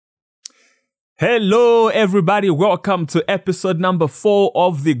Hello, everybody. Welcome to episode number 4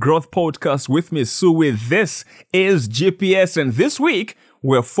 of the Growth Podcast with me, Sue. This is GPS, and this week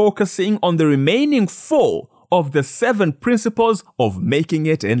we're focusing on the remaining 4 of the 7 principles of making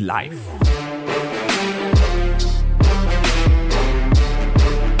it in life.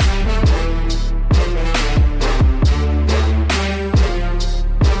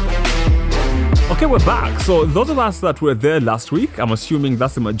 Okay, we're back. So those of us that were there last week, I'm assuming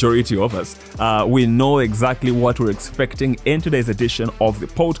that's the majority of us, we know exactly what we're expecting in today's edition of the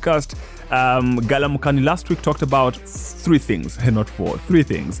podcast. Galamukani last week talked about 3 things, not 4, 3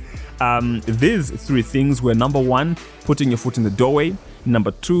 things. These 3 things were: number 1, putting your foot in the doorway;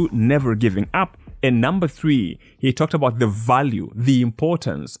 number 2, never giving up; and number 3, he talked about the value, the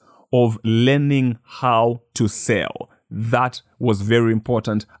importance of learning how to sell. That was very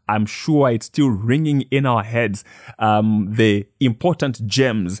important. I'm sure it's still ringing in our heads, the important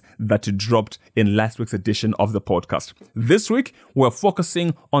gems that dropped in last week's edition of the podcast. This week, we're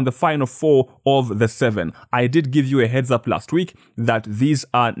focusing on the final 4 of the 7. I did give you a heads up last week that these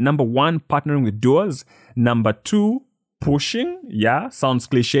are: number 1, partnering with doers; number 2, pushing. Yeah, sounds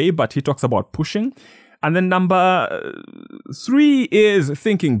cliche, but he talks about pushing. And then number 3 is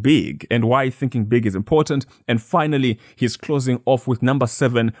thinking big and why thinking big is important. And finally, he's closing off with number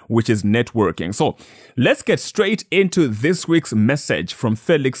 7, which is networking. So let's get straight into this week's message from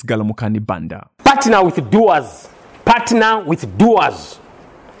Felix Galamukani Banda. Partner with doers. Partner with doers.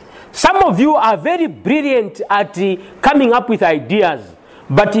 Some of you are very brilliant at coming up with ideas,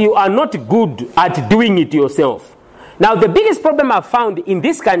 but you are not good at doing it yourself. Now, the biggest problem I've found in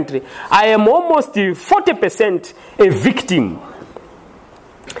this country, I am almost 40% a victim,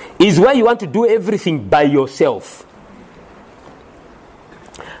 is where you want to do everything by yourself.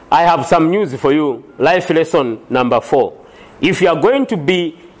 I have some news for you. Life lesson number 4. If you are going to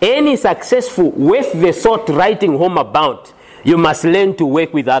be any successful with the sort writing home about, you must learn to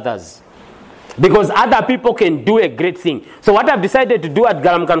work with others. Because other people can do a great thing. So what I've decided to do at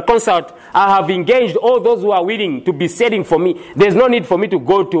Galamukani Consult, I have engaged all those who are willing to be selling for me. There's no need for me to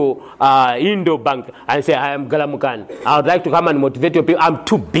go to Indo Bank and say, I am Galamukani. I would like to come and motivate your people. I'm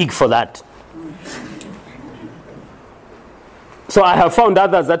too big for that. So I have found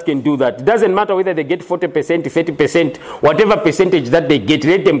others that can do that. It doesn't matter whether they get 40%, 30%, whatever percentage that they get,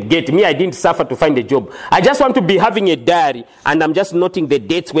 let them get. Me, I didn't suffer to find a job. I just want to be having a diary and I'm just noting the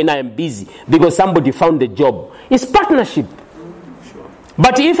dates when I am busy because somebody found the job. It's partnership.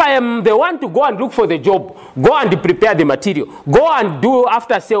 But if I am the one to go and look for the job, go and prepare the material, go and do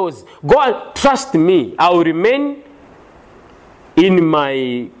after sales, go and trust me, I will remain in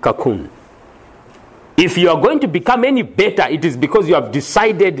my cocoon. If you are going to become any better, it is because you have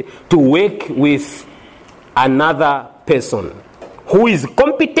decided to work with another person who is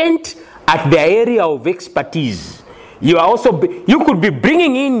competent at their area of expertise. You could be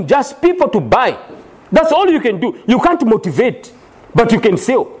bringing in just people to buy. That's all you can do. You can't motivate, but you can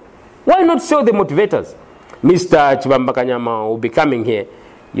sell. Why not sell the motivators? Mr. Chibamba Kanyama will be coming here.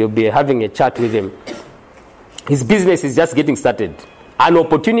 You'll be having a chat with him. His business is just getting started. An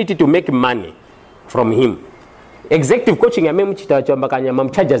opportunity to make money from him. Executive coaching amemuchita chambakanya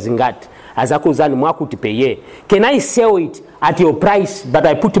mamchaja zingati azakuzani mwakuti peye. Can I sell it at your price but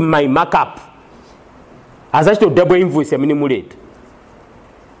I put my markup? Azacho double invoice minimulate.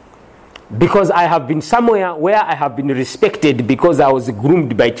 Because I have been somewhere where I have been respected because I was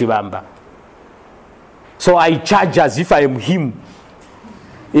groomed by Chibamba. So I charge as if I am him.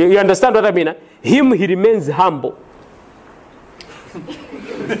 You understand what I mean? Him, he remains humble.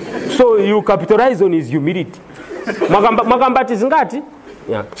 So you capitalize on his humility. Magambati zingati?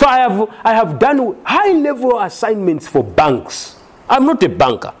 Yeah. So I have done high level assignments for banks. I'm not a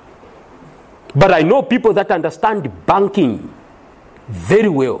banker. But I know people that understand banking very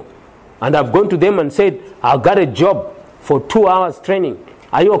well. And I've gone to them and said, I've got a job for 2 hours training.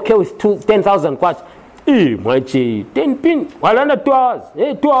 Are you okay with 10,000 kwacha? 10 pin. Walanda 2 hours.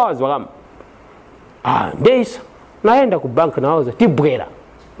 2 hours wakam. Days. Naenda ku bank nauza tibwera.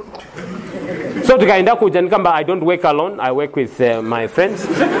 So tukaenda kuja nikamba I don't work alone. I work with my friends.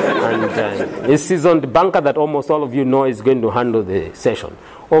 And a seasoned banker that almost all of you know is going to handle the session.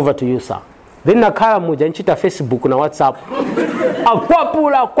 Over to you, sir. Then nakaya moja nchita Facebook na WhatsApp.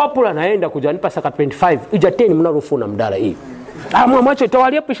 Akwapula naenda kuja nipa saka 25. Ija 10 mnarufuna mdala hii. Mwamacho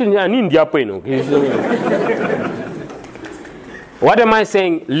tawalia pishi ni nindi hapo ino. What am I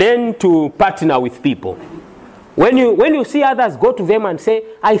saying? Learn to partner with people. When you see others, go to them and say,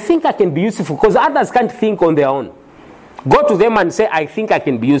 I think I can be useful, because others can't think on their own. Go to them and say, I think I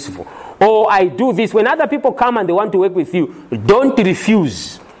can be useful. Or I do this. When other people come and they want to work with you, don't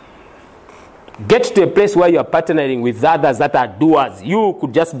refuse. Get to a place where you are partnering with others that are doers. You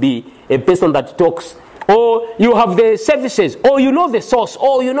could just be a person that talks. Or you have the services. Or you know the source.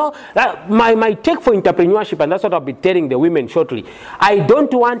 Or you know, my take for entrepreneurship, and that's what I'll be telling the women shortly. I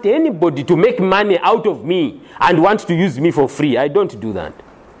don't want anybody to make money out of me and want to use me for free. I don't do that.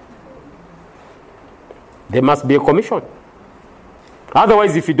 There must be a commission.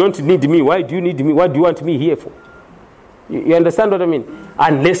 Otherwise, if you don't need me, why do you need me? What do you want me here for? You understand what I mean?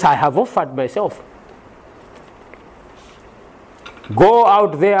 Unless I have offered myself. Go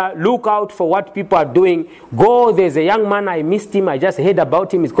out there, look out for what people are doing. Go, there's a young man, I missed him, I just heard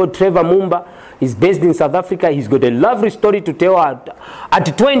about him. He's called Trevor Mumba. He's based in South Africa. He's got a lovely story to tell.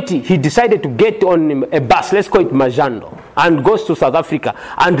 At 20, he decided to get on a bus, let's call it Majando, and goes to South Africa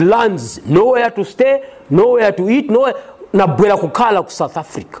and lands nowhere to stay, nowhere to eat, nowhere. Nabwela kukala ku South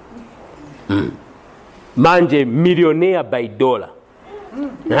Africa. Manje millionaire by dollar.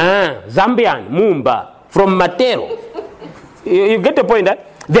 Zambian, Mumba, from Matero. You get the point,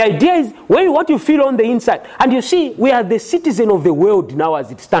 that the idea is what you feel on the inside. And you see, we are the citizen of the world now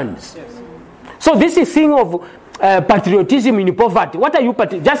as it stands. Yes. So this is thing of patriotism in poverty. What are you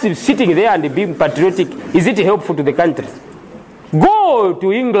just sitting there and being patriotic? Is it helpful to the country? Go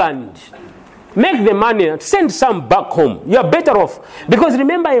to England. Make the money, send some back home. You are better off. Because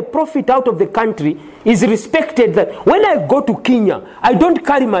remember, a profit out of the country is respected. That when I go to Kenya, I don't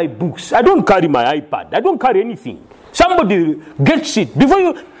carry my books. I don't carry my iPad. I don't carry anything. Somebody gets it. Before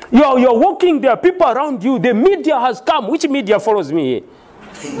you're walking there, people around you, the media has come. Which media follows me here?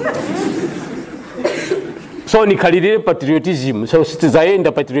 So nikalidire patriotism. So citizen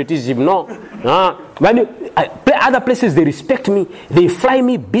patriotism. No. Other places, they respect me. They fly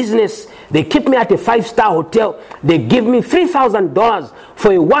me business. They keep me at a 5-star hotel. They give me $3,000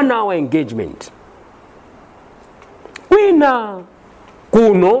 for a 1-hour engagement. Wina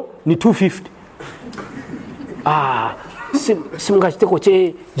kuno ni 250.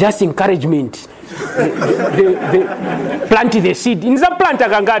 Just encouragement. They plant the seed. In the plant,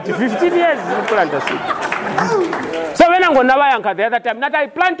 15 years, plant a seed. So when I'm going to buy the other time, that I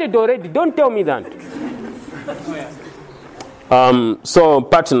planted already, don't tell me that. So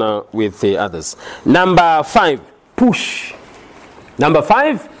partner with the others. Number 5, push. Number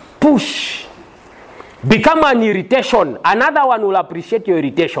 5, push. Become an irritation. Another one will appreciate your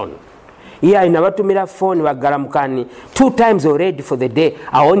irritation. Yeah, inawatumira phone wa Galamukani 2 times already for the day.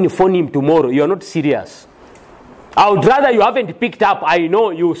 I only phone him tomorrow. You're not serious. I would rather you haven't picked up. I know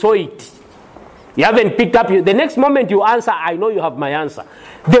you saw it. You haven't picked up. The next moment you answer, I know you have my answer.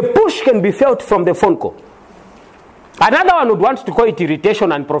 The push can be felt from the phone call. Another one would want to call it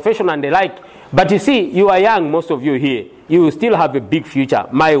irritation and profession and the like. But you see, you are young, most of you here. You will still have a big future.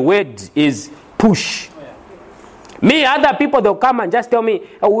 My word is push. Me, other people, they'll come and just tell me,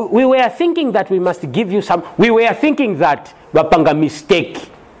 we were thinking that we must give you some. We were thinking that wapanga mistake.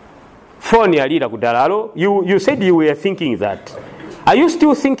 Phone ya lira kudalalo. You said you were thinking that. Are you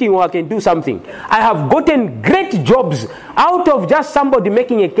still thinking I can do something? I have gotten great jobs out of just somebody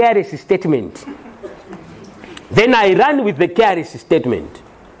making a careless statement. Then I run with the careless statement.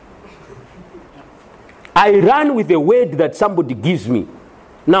 I run with the word that somebody gives me.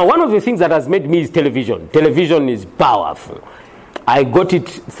 Now, one of the things that has made me is television. Television is powerful. I got it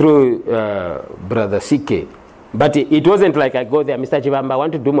through Brother CK. But it wasn't like I go there, Mr. Chibamba, I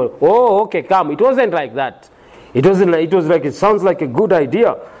want to do more. Oh, okay, come. It wasn't like that. It was like, it sounds like a good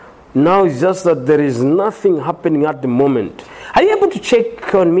idea. Now it's just that there is nothing happening at the moment. Are you able to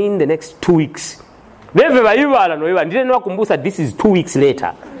check on me in the next 2 weeks? This is 2 weeks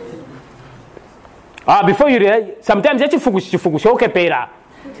later. Before you realize, sometimes okay pera.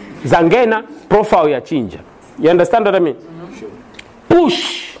 Zangena profile ya chinja. You understand what I mean?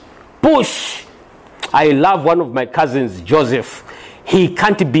 Push. I love one of my cousins, Joseph. He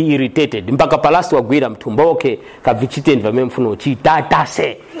can't be irritated. Mpaka palasto wagwira mtumboke kavichite nvamemfuno chitata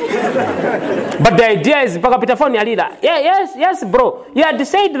se. But the idea is mpaka pitafoni alida. Yes, bro. You had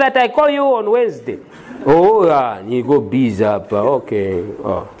said that I call you on Wednesday. Oh, yeah, you go busy up. Okay.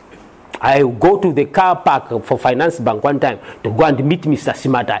 Oh. I go to the car park for Finance Bank one time to go and meet Mr.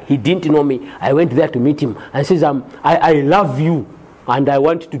 Simata. He didn't know me. I went there to meet him and says, I love you and I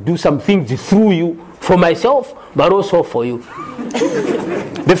want to do some things through you for myself, but also for you.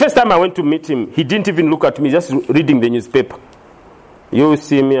 The first time I went to meet him, he didn't even look at me, just reading the newspaper. You will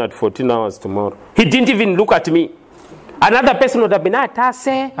see me at 14 hours tomorrow. He didn't even look at me. Another person would have been,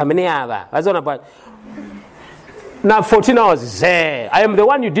 now 14 hours, I am the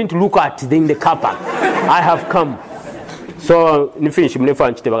one you didn't look at in the car park. I have come. So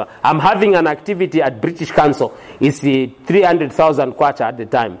I'm having an activity at British Council. It's the 300,000 kwacha at the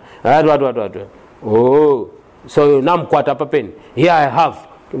time. What? Oh, so now I'm quarter papen. Here I have.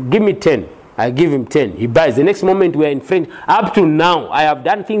 Give me 10. I give him 10. He buys. The next moment we're in French. Up to now, I have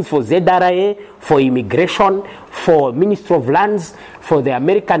done things for ZRA, for immigration, for Ministry of Lands, for the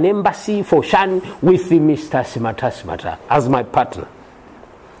American Embassy, for Shan, with the Mr. Smata as my partner.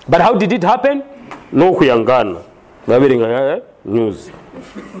 But how did it happen? No kuyangana. News.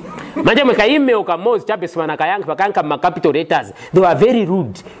 They were very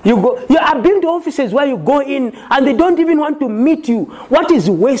rude. You are building offices where you go in and they don't even want to meet you. What is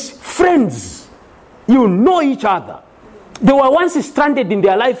worse? Friends. You know each other. They were once stranded in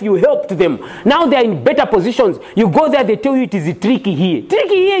their life, you helped them. Now they are in better positions. You go there, they tell you it is tricky here.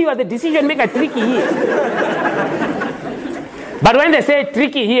 Tricky here, you are the decision maker, tricky here. But when they say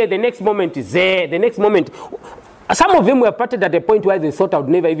tricky here, the next moment is there. The next moment, some of them were parted at a point where they thought I would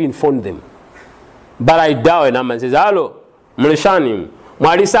never even phone them. But I dial a number and says, hello, Mlishani,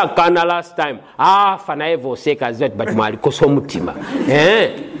 Marisa Kana last time. Fanaevo Seka Zet, but Marikoso Mutima.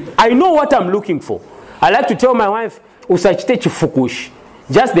 I know what I'm looking for. I like to tell my wife, Usachite Fukush.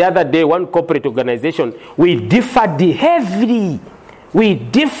 Just the other day, one corporate organization, we differed heavily. We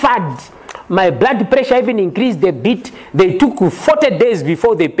differed. My blood pressure even increased a bit. They took 40 days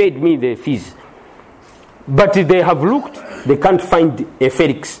before they paid me the fees. But they have looked, they can't find a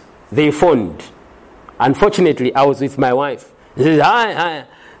Felix. They phoned. Unfortunately, I was with my wife. She said, hi.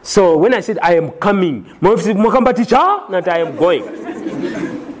 So when I said, I am coming, my wife said, not I am going.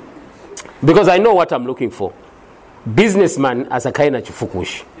 Because I know what I'm looking for. Businessman as a kind of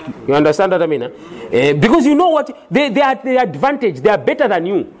fukush. You understand what I mean? Because you know what? They are the advantage. They are better than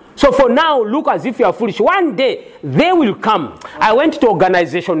you. So for now, look as if you are foolish. One day, they will come. I went to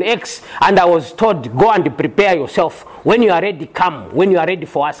Organization X and I was told, go and prepare yourself. When you are ready, come. When you are ready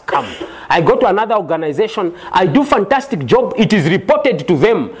for us, come. I go to another organization. I do fantastic job. It is reported to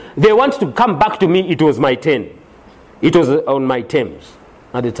them. They want to come back to me. It was my turn. It was on my terms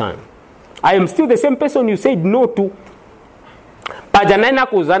at the time. I am still the same person you said no to. Pajanaina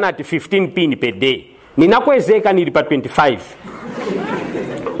kuzana at 15 pin per day. Ninakwezeka nilipa 25.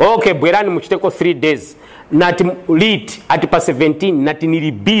 Okay, bwerani muchiteko 3 days. Nati late at 17, nati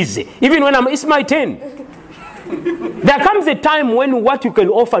nili busy. Even when it's my turn. There comes a time when what you can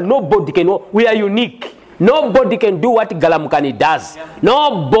offer, nobody can offer. We are unique. Nobody can do what Galamukani does.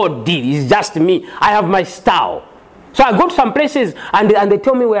 Nobody. It's just me. I have my style. So I go to some places and they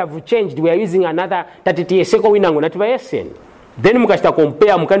tell me we have changed. We are using another 30 second winango. Then mukashita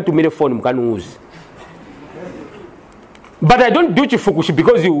compare mukani to phone mukani use. But I don't do chifukushi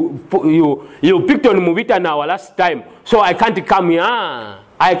because you picked on Muvita now last time. So I can't come here.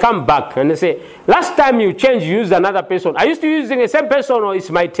 I come back and they say, last time you changed, you used another person. I used to use the same person or it's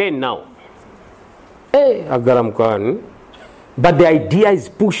my turn now. Hey, Galamukani. But the idea is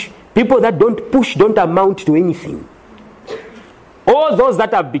push. People that don't push don't amount to anything. All those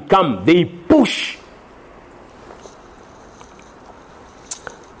that have become, they push.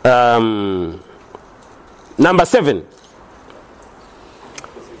 Number 7.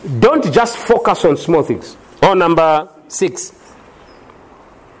 Don't just focus on small things. Or number 6.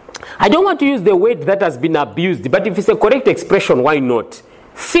 I don't want to use the word that has been abused, but if it's a correct expression, why not?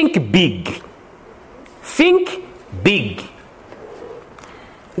 Think big. Think big.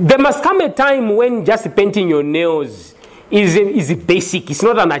 There must come a time when just painting your nails is basic. It's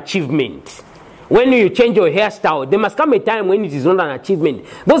not an achievement. When you change your hairstyle, there must come a time when it is not an achievement.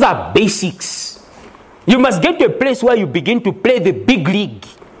 Those are basics. You must get to a place where you begin to play the big league.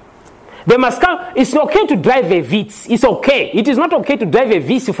 They must come. It's okay to drive a Vitz. It's okay. It is not okay to drive a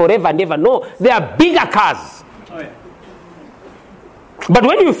Vitz forever and ever. No, there are bigger cars. Oh, yeah. But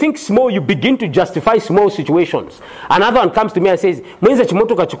when you think small, you begin to justify small situations. Another one comes to me and says, "Mwenza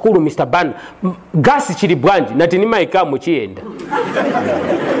chimotoka chikuru, Mr. Ban, gas chiri brand, natinima ika muchienda."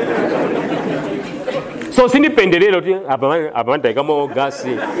 So sini pendelelo ti abamanta ikamo gas.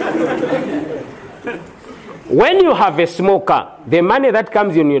 When you have a smoker, the money that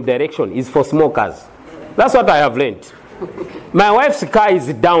comes in your direction is for smokers. That's what I have learned. My wife's car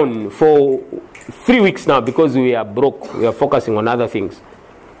is down for 3 weeks now because we are broke. We are focusing on other things.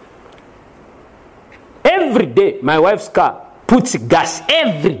 Every day, my wife's car puts gas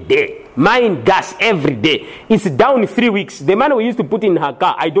every day. Mine gas every day. It's down 3 weeks. The money we used to put in her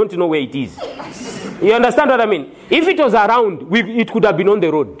car, I don't know where it is. You understand what I mean? If it was around, it could have been on the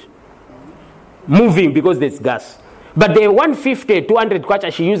road. Moving because there's gas. But the 150, 200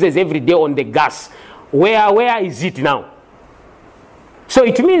 kwacha she uses every day on the gas. Where is it now? So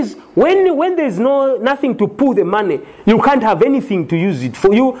it means when there's nothing to pull the money, you can't have anything to use it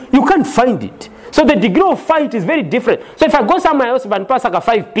for. You can't find it. So the degree of fight is very different. So if I go somewhere else and pass like a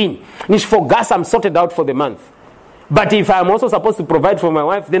 5 pin, it's for gas, I'm sorted out for the month. But if I'm also supposed to provide for my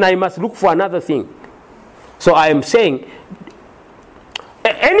wife, then I must look for another thing. So I am saying,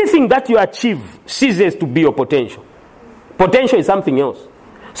 anything that you achieve ceases to be your potential. Potential is something else.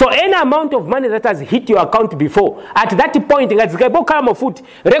 So any amount of money that has hit your account before, at that point, record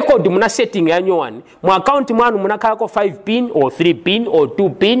muna setting one. Mu account mwanu muna kalako 5 pin or 3 pin or 2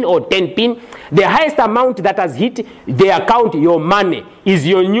 pin or 10 pin. The highest amount that has hit the account, your money, is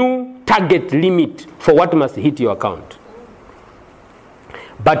your new target limit for what must hit your account.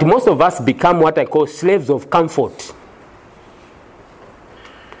 But most of us become what I call slaves of comfort.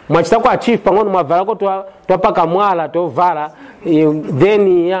 Mwachitako achieve pangono mwavala ko twapaka mwala tovala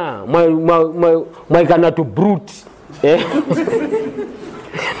then mwaikana to brute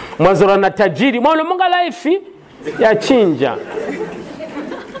mwazora na tajiri mwana munga life ya chinja.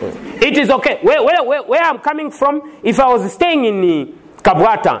 It is okay. Where I'm coming from, if I was staying in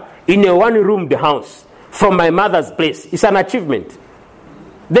Kabwata in a one-roomed house from my mother's place, it's an achievement.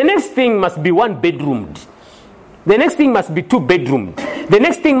 The next thing must be 1-bedroomed. The next thing must be 2-bedroomed. The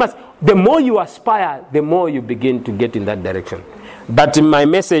next thing must, the more you aspire, the more you begin to get in that direction. But my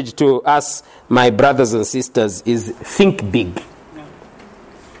message to us, my brothers and sisters, is think big.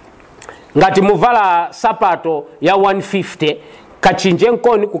 Ngati muvala sapato ya 150, kachinje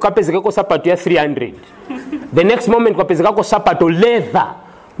nkoni kukapezekako sapato ya 300. The next moment kukapezekako sapato leather.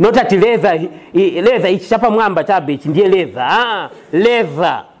 Not at leather ichapa mwamba tabe ndiye leather.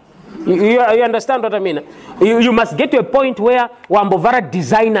 Leather. You understand what I mean? You must get to a point where wambovara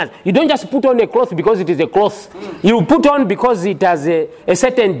designers. You don't just put on a cloth because it is a cloth. You put on because it has a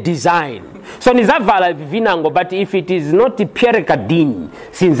certain design. So nizavala vinango, but if it is not Pierre Cardin,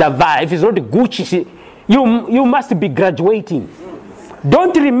 sinzavala, if it's not Gucci, you must be graduating.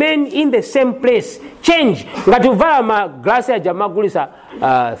 Don't remain in the same place. Change. Ngatuvala ma glasi ya jamagulisa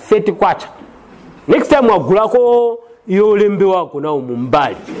 30 kwacha. Next time wagulako yolembe wako na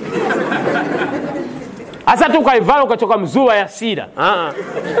umumbali. Asa tukaivala ukachoka mzuwa ya sira.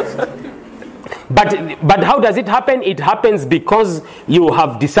 But how does it happen? It happens because you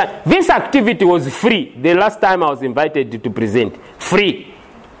have decided. This activity was free. The last time I was invited to present. Free.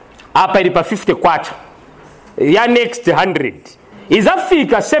 Hapa ilipa 50 kwacha. Ya next 100. Is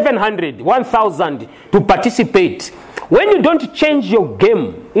Africa 700, 1,000 to participate? When you don't change your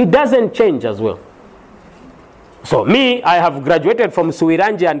game, it doesn't change as well. So me, I have graduated from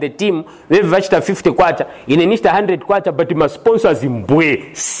Suiranji and the team. We've reached 50 kwacha. In a 100 kwacha, but my sponsors in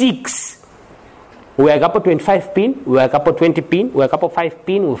Bwe 6. We are a couple 25 pin, we are a couple 20 pin, we are a couple 5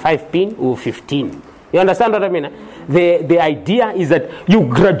 pin, we 5 pin, we 15. You understand what I mean? The idea is that you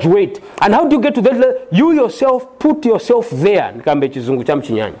graduate. And how do you get to that level? You yourself put yourself there.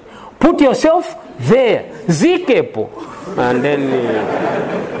 Put yourself there. Zikepo. And then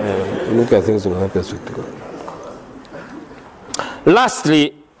look at things will happen.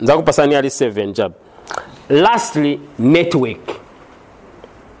 Lastly, Zakupasani 7 job. Lastly, network.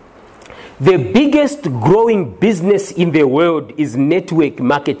 The biggest growing business in the world is network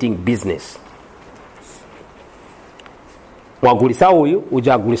marketing business. Wagulisa huyu,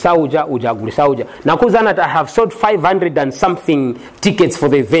 ujagulisa uja. Nakuzana, I have sold 500 and something tickets for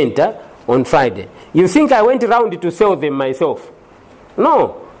the event on Friday. You think I went around to sell them myself?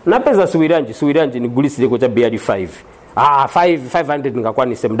 No. Napeza suwiranji nigulisile kwa beari 5. 500 ngakwa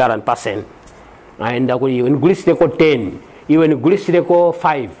ni $7 aenda kuli nigulisile kwa 10. Even nigulisile kwa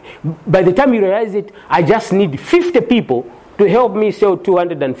 5. By the time you realize it, I just need 50 people to help me sell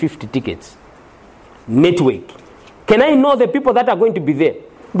 250 tickets. Network. Can I know the people that are going to be there?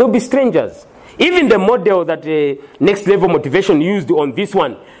 They'll be strangers. Even the model that Next Level Motivation used on this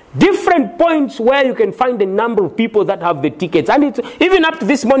one, different points where you can find the number of people that have the tickets. And it's, even up to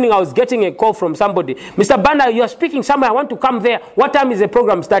this morning, I was getting a call from somebody. Mr. Banda, you are speaking somewhere. I want to come there. What time is the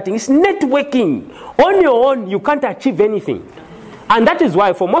program starting? It's networking. On your own, you can't achieve anything. And that is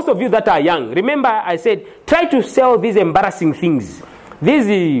why, for most of you that are young, remember I said, try to sell these embarrassing things.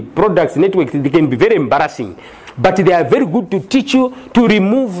 These products, networks, they can be very embarrassing. But they are very good to teach you to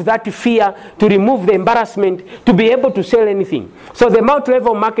remove that fear, to remove the embarrassment, to be able to sell anything. So the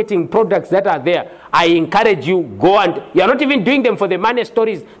multi-level marketing products that are there, I encourage you, go and, you are not even doing them for the money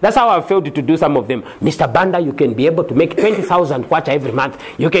stories. That's how I failed to do some of them. Mr. Banda, you can be able to make 20,000 kwacha every month.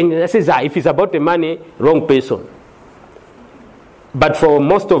 You can, this is, if it's about the money, wrong person. But for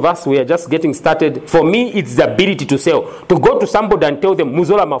most of us, we are just getting started. For me, it's the ability to sell. To go to somebody and tell them,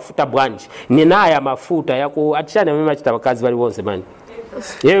 Muzola mafuta branch. Ninaya mafuta. Yaku, atishana mima chitabakazi wali wonse man.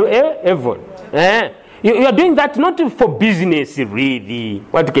 Everyone. You are doing that not for business, really.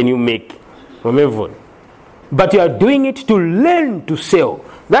 What can you make from everyone? But you are doing it to learn to sell.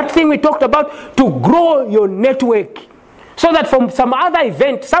 That thing we talked about, to grow your network. So that from some other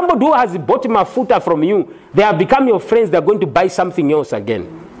event, somebody who has bought mafuta from you, they have become your friends, they're going to buy something else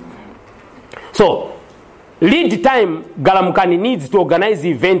again. So, lead time Galamukani needs to organize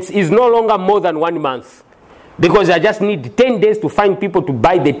events is no longer more than 1 month. Because I just need 10 days to find people to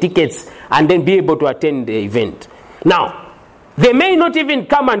buy the tickets and then be able to attend the event. Now, they may not even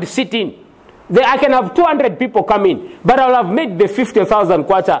come and sit in. I can have 200 people come in, but I'll have made the 50,000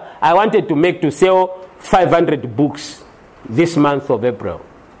 kwacha I wanted to make to sell 500 books this month of April.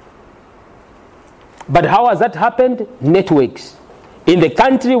 But how has that happened? Networks. In the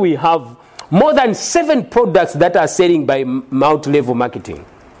country, we have more than 7 products that are selling by multi-level marketing.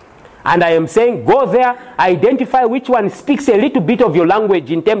 And I am saying, go there, identify which one speaks a little bit of your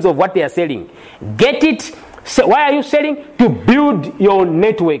language in terms of what they are selling. Get it. Why are you selling? To build your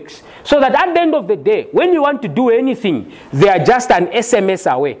networks. So that at the end of the day, when you want to do anything, they are just an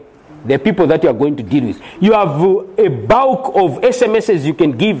SMS away. The people that you are going to deal with. You have a bulk of SMSs you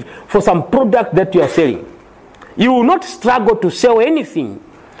can give for some product that you are selling. You will not struggle to sell anything.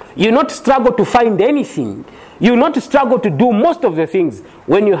 You will not struggle to find anything. You will not struggle to do most of the things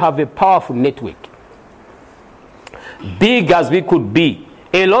when you have a powerful network. Big as we could be,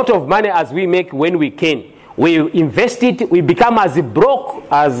 a lot of money as we make when we can, we invest it, we become as broke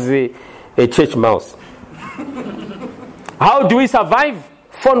as a church mouse. How do we survive?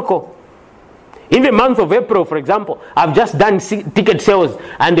 Phone call. In the month of April, for example, I've just done ticket sales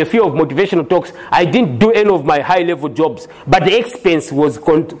and a few of motivational talks. I didn't do any of my high-level jobs, but the expense was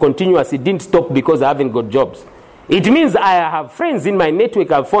continuous. It didn't stop because I haven't got jobs. It means I have friends in my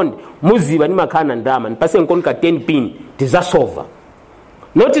network I've found. Muzi wani makana ndama. Nipase nkonka 10 pin. Tizasolva.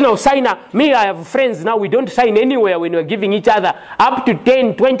 Not in our signer. Me, I have friends now. We don't sign anywhere when we're giving each other up to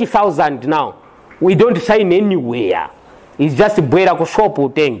 10, 20,000 now. We don't sign anywhere. It's just bwera ku shop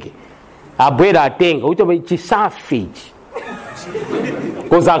utenge. Abwera atenga. Utoba chisafi.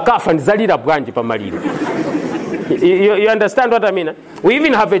 Koza akafa nizalira bwanji pamaliro. You understand what I mean? We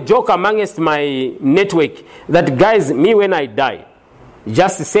even have a joke amongst my network that, guys, me when I die,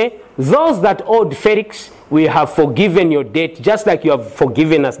 just say, those that owed Felix, we have forgiven your debt, just like you have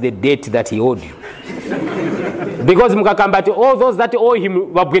forgiven us the debt that he owed you. Because mukakambati, all those that owe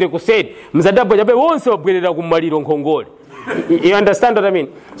him, wabwere kused, mzadabu jabe wonse wabwere da kumaliro nkongole. You understand what I mean?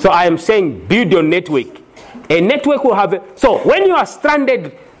 So I am saying, build your network. A network will have so when you are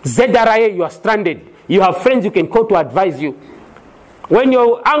stranded, Zedaraye, you are stranded. You have friends you can call to advise you. When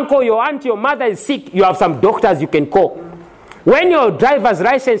your uncle, your auntie, your mother is sick, you have some doctors you can call. When your driver's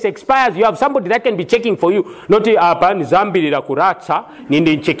license expires, you have somebody that can be checking for you. Not hapa nizambirira kuratsa,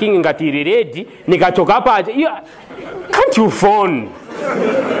 ninde checking ngati ready, nikachoka hapa. Can't you phone?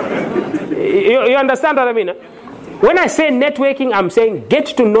 You understand what I mean? When I say networking, I'm saying get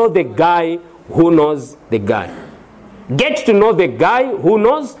to know the guy who knows the guy. Get to know the guy who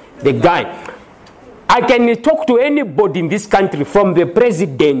knows the guy. I can talk to anybody in this country, from the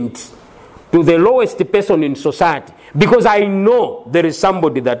president to the lowest person in society, because I know there is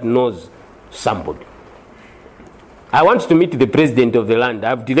somebody that knows somebody. I want to meet the president of the land.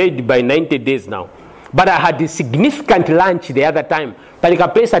 I've delayed by 90 days now. But I had a significant lunch the other time. Like a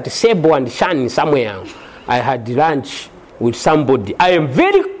place at Sebo and Shan somewhere. I had lunch with somebody. I am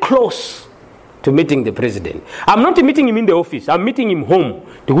very close to meeting the president. I'm not meeting him in the office. I'm meeting him home.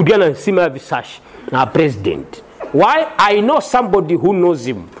 To Gudiana Sima Visash, our president. Why? I know somebody who knows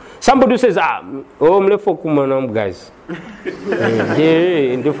him. Somebody who says, guys.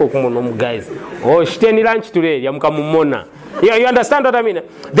 Guys. Oh, stay lunch today. You understand what I mean?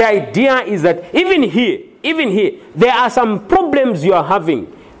 The idea is that even here, there are some problems you are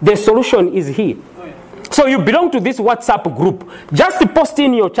having. The solution is here. So you belong to this WhatsApp group. Just post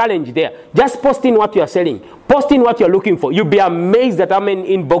in your challenge there. Just post in what you are selling. Post in what you are looking for. You'll be amazed at how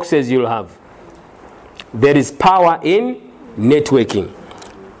many inboxes you'll have. There is power in networking.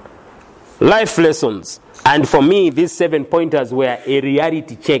 Life lessons. And for me, these 7 pointers were a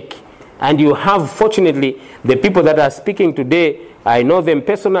reality check. And you have, fortunately, the people that are speaking today, I know them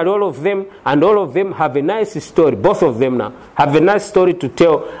personally, all of them, and all of them have a nice story. Both of them now have a nice story to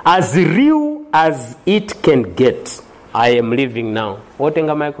tell, as real as it can get. I am living now. Holding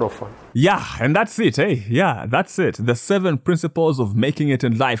a microphone. Yeah, and that's it, eh? Yeah, that's it. The 7 principles of making it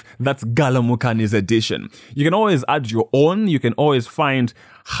in life. That's Galamukani's edition. You can always add your own. You can always find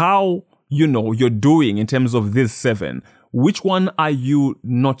how, you're doing in terms of these 7. Which one are you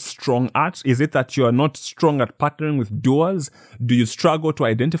not strong at? Is it that you are not strong at partnering with doers? Do you struggle to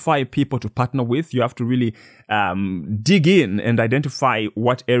identify people to partner with? You have to really dig in and identify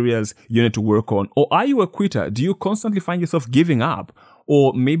what areas you need to work on. Or are you a quitter? Do you constantly find yourself giving up?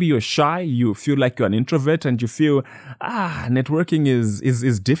 Or maybe you're shy, you feel like you're an introvert and you feel, networking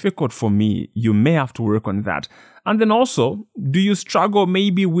is difficult for me. You may have to work on that. And then also, do you struggle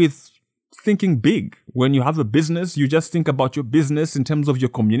maybe with thinking big? When you have a business, you just think about your business in terms of your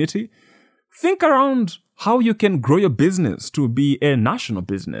community. Think around how you can grow your business to be a national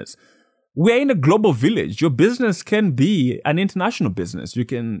business. We're in a global village. Your business can be an international business. You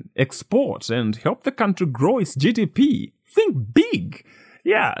can export and help the country grow its GDP. Think big.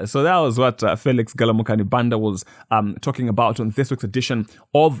 Yeah, so that was what Felix Galamukani Banda was talking about on this week's edition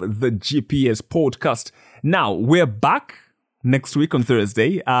of the GPS podcast. Now, we're back next week on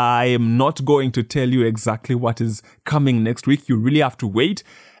Thursday. I am not going to tell you exactly what is coming next week. You really have to wait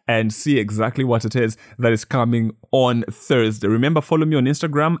and see exactly what it is that is coming on Thursday. Remember, follow me on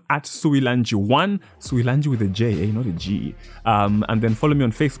Instagram at Suilanji1, Suilanji with a J, not a G. And then follow me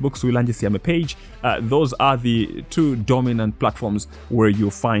on Facebook, Suilanji Siame page. Those are the two dominant platforms where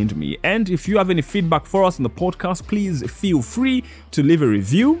you'll find me. And if you have any feedback for us on the podcast, please feel free to leave a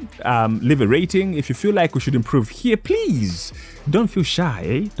review, leave a rating. If you feel like we should improve here, please don't feel shy,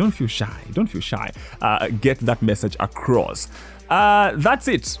 eh? Don't feel shy. Get that message across. That's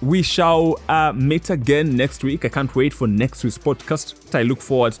it. We shall meet again next week. I can't wait for next week's podcast. I look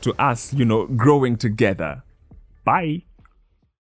forward to us, growing together. Bye.